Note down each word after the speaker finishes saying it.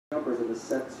numbers and is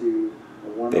set to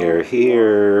they're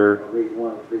here. rate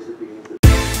 1, which basically means that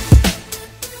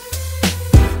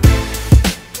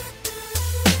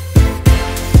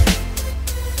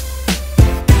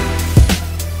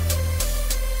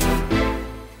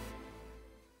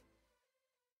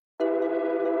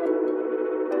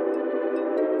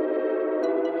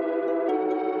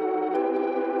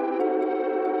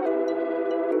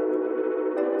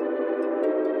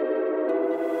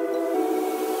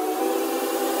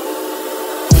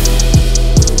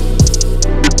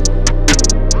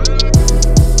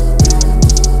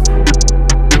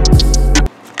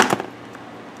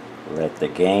Let the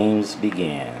games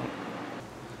begin.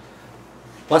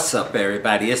 What's up,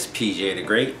 everybody? It's PJ the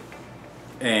Great,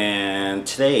 and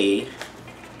today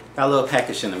got a little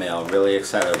package in the mail. Really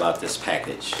excited about this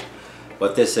package.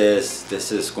 What this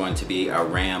is going to be a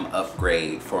RAM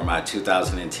upgrade for my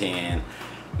 2010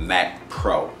 Mac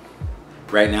Pro.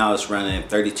 Right now it's running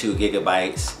 32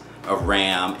 gigabytes of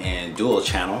RAM in dual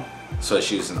channel, so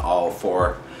it's using all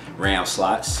 4 RAM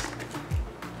slots.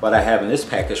 What I have in this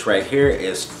package right here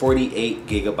is 48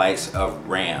 gigabytes of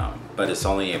RAM, but it's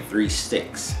only in 3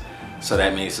 sticks. So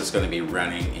that means it's going to be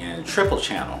running in triple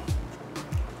channel.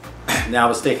 Now I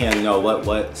was thinking, you know,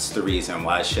 what's the reason?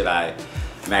 Why should I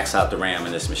max out the RAM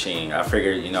in this machine? I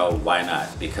figured, you know, why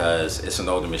not? Because it's an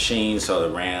older machine, so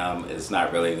the RAM is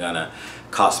not really going to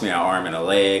cost me an arm and a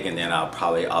leg, and then I'll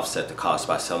probably offset the cost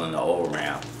by selling the old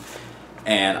RAM.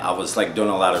 And I was like doing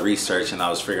a lot of research, and I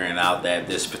was figuring out that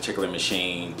this particular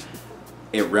machine,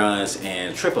 it runs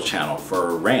in triple channel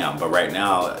for RAM, but right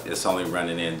now it's only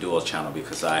running in dual channel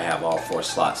because I have all 4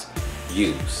 slots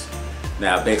used.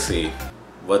 Now basically,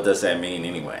 what does that mean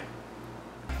anyway?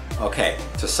 Okay,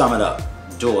 to sum it up,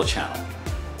 dual channel.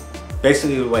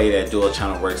 Basically the way that dual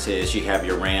channel works is you have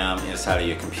your RAM inside of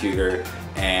your computer,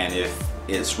 and if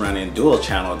it's running dual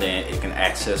channel, then it can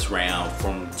access RAM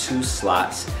from 2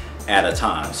 slots at a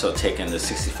time. So taking the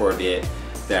 64-bit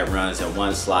that runs in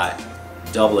 1 slot,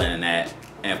 doubling that,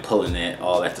 and pulling it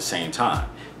all at the same time.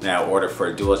 Now in order for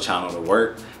a dual channel to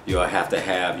work, you'll have to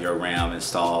have your RAM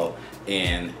installed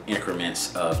in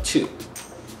increments of 2.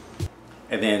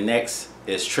 And then next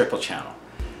is triple channel.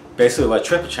 Basically what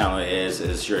triple channel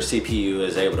is your CPU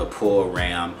is able to pull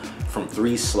RAM from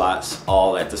 3 slots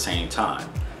all at the same time.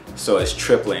 So it's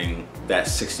tripling that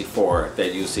 64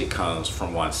 that usually comes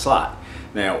from 1 slot.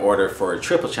 Now in order for a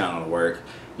triple channel to work,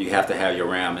 you have to have your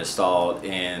RAM installed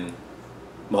in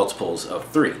multiples of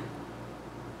 3.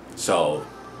 So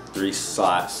 3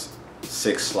 slots,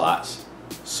 6 slots,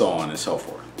 so on and so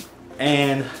forth.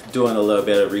 And doing a little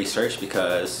bit of research,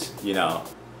 because, you know,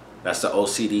 that's the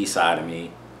OCD side of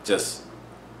me, just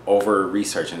over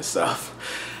researching stuff.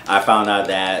 I found out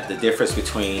that the difference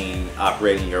between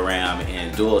operating your RAM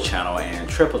in dual channel and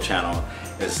triple channel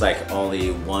is like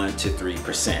only 1 to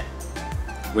 3%.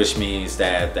 Which means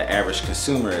that the average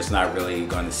consumer is not really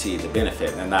going to see the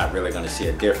benefit. They're not really going to see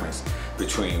a difference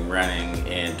between running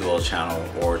in dual channel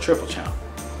or triple channel.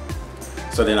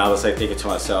 So then I was like thinking to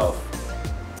myself,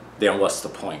 then what's the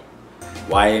point?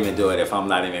 Why even do it if I'm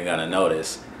not even going to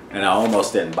notice? And I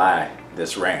almost didn't buy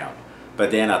this RAM.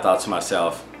 But then I thought to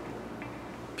myself,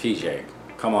 PJ,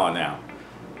 come on now.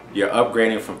 You're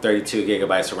upgrading from 32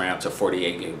 gigabytes of RAM to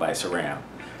 48 gigabytes of RAM.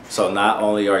 So not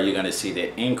only are you going to see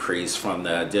the increase from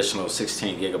the additional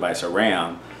 16 gigabytes of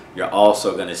RAM, you're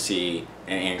also going to see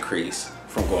an increase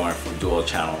from going from dual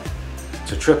channel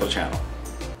to triple channel.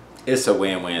 It's a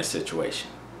win-win situation.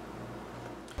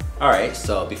 Alright,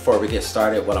 so before we get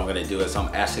started, what I'm going to do is I'm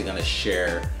actually going to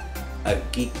share a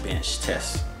Geekbench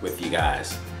test with you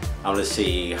guys. I'm going to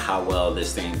see how well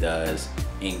this thing does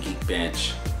in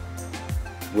Geekbench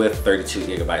with 32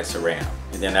 gigabytes of RAM.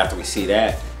 And then after we see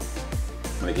that,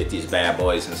 I'm going to get these bad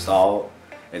boys installed,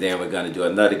 and then we're going to do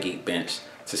another Geekbench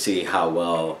to see how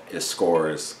well it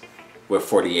scores with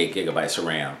 48 gigabytes of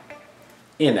RAM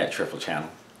in that triple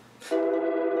channel.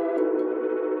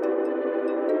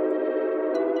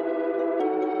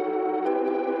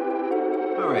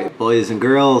 Alright, boys and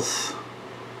girls,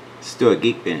 let's do a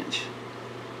Geekbench.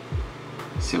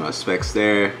 See my specs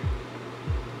there.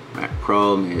 Mac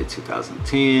Pro, made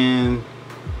 2010,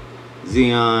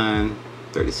 Xeon,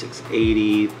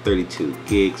 3680, 32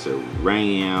 gigs of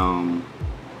RAM.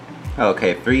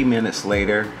 Okay, 3 minutes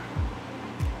later,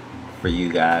 for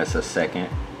you guys a second.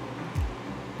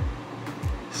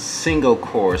 Single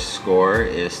core score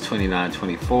is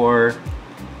 2924.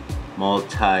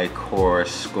 Multi-core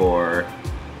score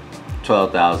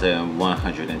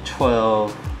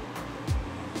 12,112.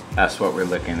 That's what we're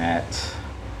looking at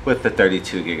with the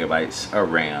 32 gigabytes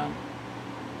of RAM,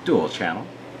 dual channel.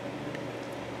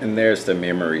 And there's the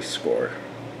memory score.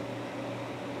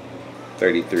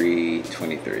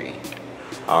 3323.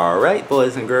 All right,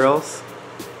 boys and girls,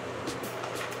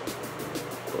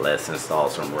 let's install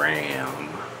some RAM.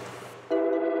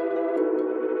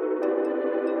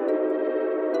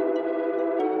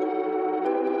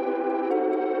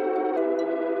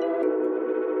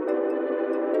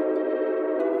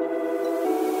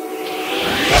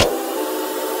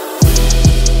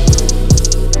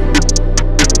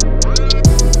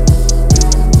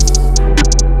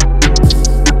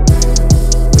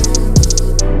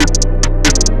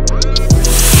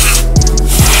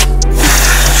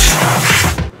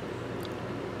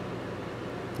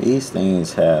 These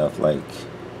things have like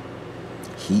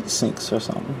heat sinks or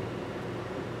something.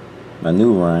 My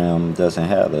new RAM doesn't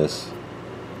have this.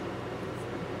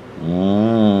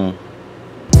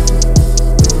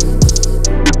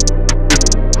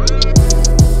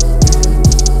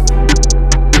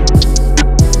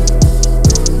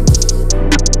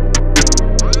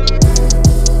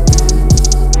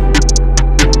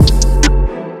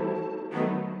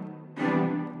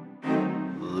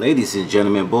 Ladies and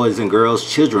gentlemen, boys and girls,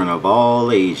 children of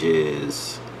all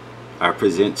ages, I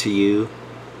present to you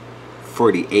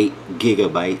 48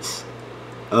 gigabytes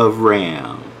of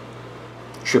RAM,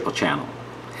 triple channel.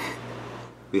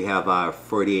 We have our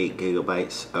 48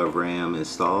 gigabytes of RAM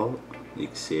installed. You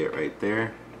can see it right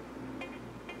there.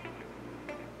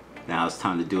 Now it's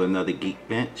time to do another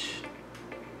Geekbench.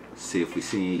 See if we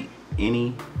see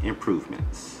any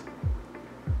improvements.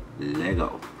 Let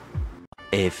go.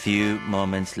 A few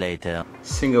moments later.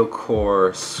 Single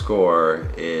core score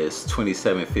is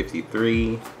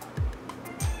 2753.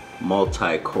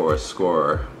 Multi-core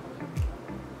score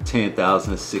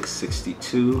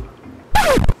 10,662.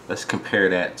 Let's compare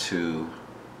that to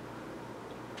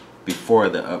before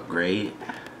the upgrade.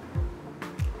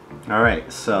 All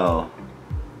right, so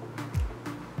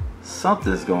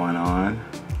something's going on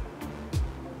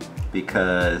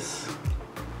because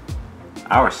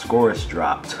our scores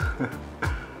dropped.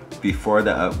 Before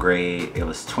the upgrade, it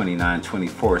was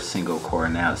 2924 single core,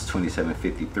 now it's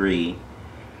 2753.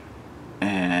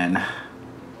 And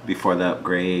before the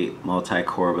upgrade,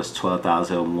 multi-core was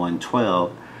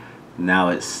 12,112. Now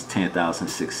it's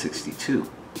 10,662.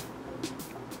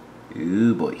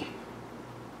 Ooh boy.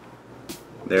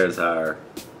 There's our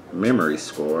memory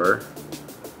score,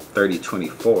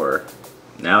 3024.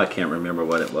 Now I can't remember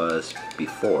what it was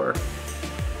before.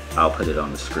 I'll put it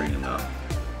on the screen though.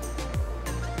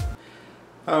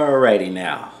 Alrighty,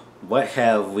 now, what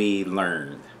have we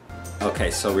learned?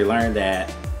 Okay, so we learned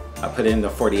that I put in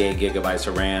the 48 gigabytes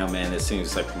of RAM and it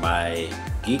seems like my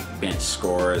Geekbench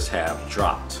scores have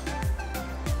dropped.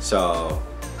 So,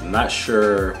 I'm not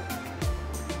sure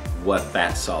what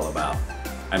that's all about.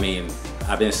 I mean,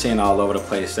 I've been seeing all over the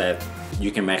place that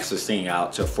you can max this thing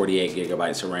out to 48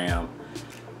 gigabytes of RAM.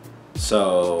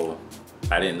 So,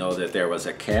 I didn't know that there was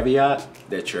a caveat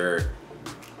that your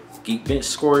Geekbench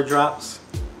score drops.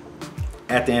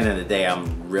 At the end of the day,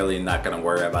 I'm really not gonna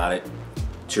worry about it.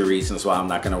 Two reasons why I'm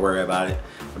not gonna worry about it.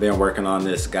 I've been working on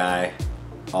this guy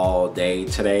all day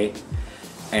today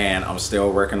and I'm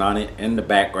still working on it. In the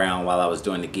background while I was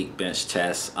doing the Geekbench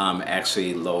test, I'm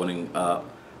actually loading up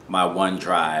my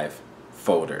OneDrive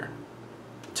folder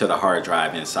to the hard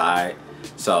drive inside.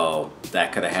 So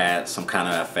that could have had some kind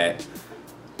of effect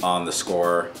on the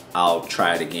score. I'll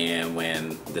try it again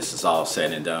when this is all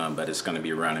said and done, but it's gonna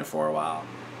be running for a while.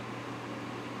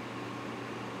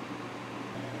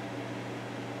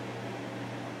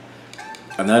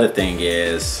 Another thing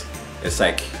is, it's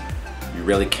like you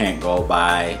really can't go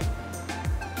by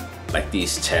like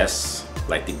these tests,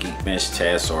 like the Geekbench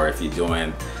test, or if you're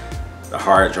doing the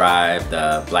hard drive,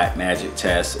 the Blackmagic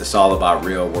test, it's all about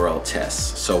real world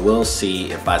tests. So we'll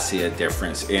see if I see a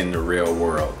difference in the real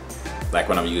world. Like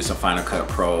when I'm using Final Cut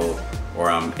Pro,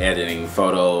 or I'm editing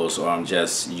photos, or I'm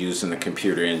just using the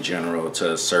computer in general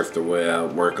to surf the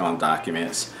web, work on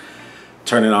documents,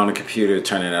 turning on the computer,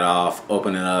 turning it off,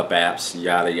 opening up apps,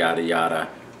 yada, yada, yada.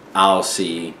 I'll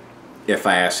see if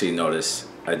I actually notice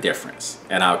a difference,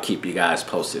 and I'll keep you guys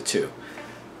posted too.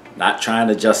 Not trying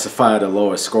to justify the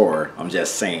lower score, I'm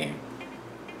just saying,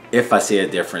 if I see a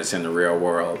difference in the real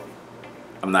world,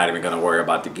 I'm not even gonna worry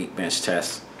about the Geekbench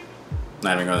test.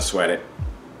 Not even gonna sweat it.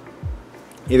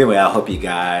 Either way, I hope you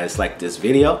guys liked this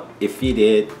video. If you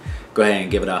did, go ahead and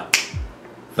give it a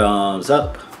thumbs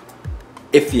up.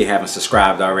 If you haven't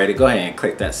subscribed already, go ahead and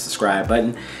click that subscribe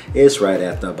button. It's right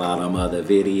at the bottom of the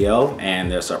video,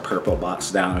 and there's a purple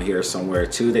box down here somewhere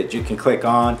too that you can click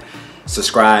on.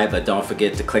 Subscribe, but don't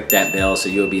forget to click that bell so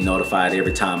you'll be notified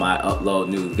every time I upload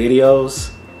new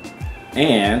videos.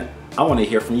 And I want to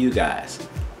hear from you guys.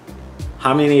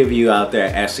 How many of you out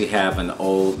there actually have an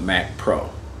old Mac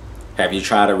Pro? Have you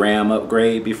tried a RAM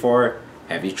upgrade before?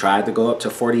 Have you tried to go up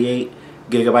to 48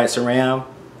 gigabytes of RAM?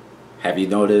 Have you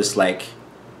noticed like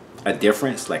a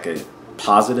difference, like a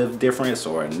positive difference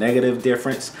or a negative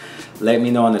difference? Let me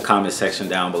know in the comment section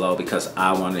down below, because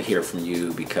I want to hear from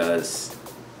you, because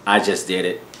I just did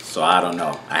it, so I don't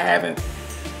know. I haven't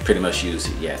pretty much used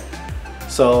it yet.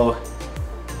 So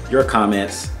your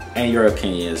comments and your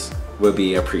opinions will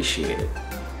be appreciated.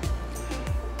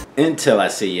 Until I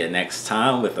see you next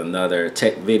time with another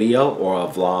tech video or a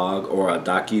vlog or a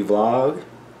docu-vlog,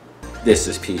 this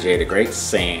is PJ the Great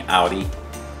saying Audi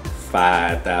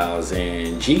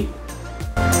 5000G.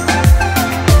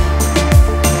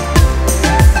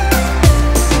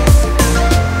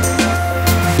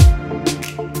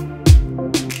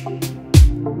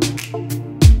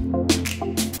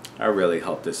 I really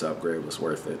hope this upgrade was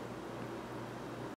worth it.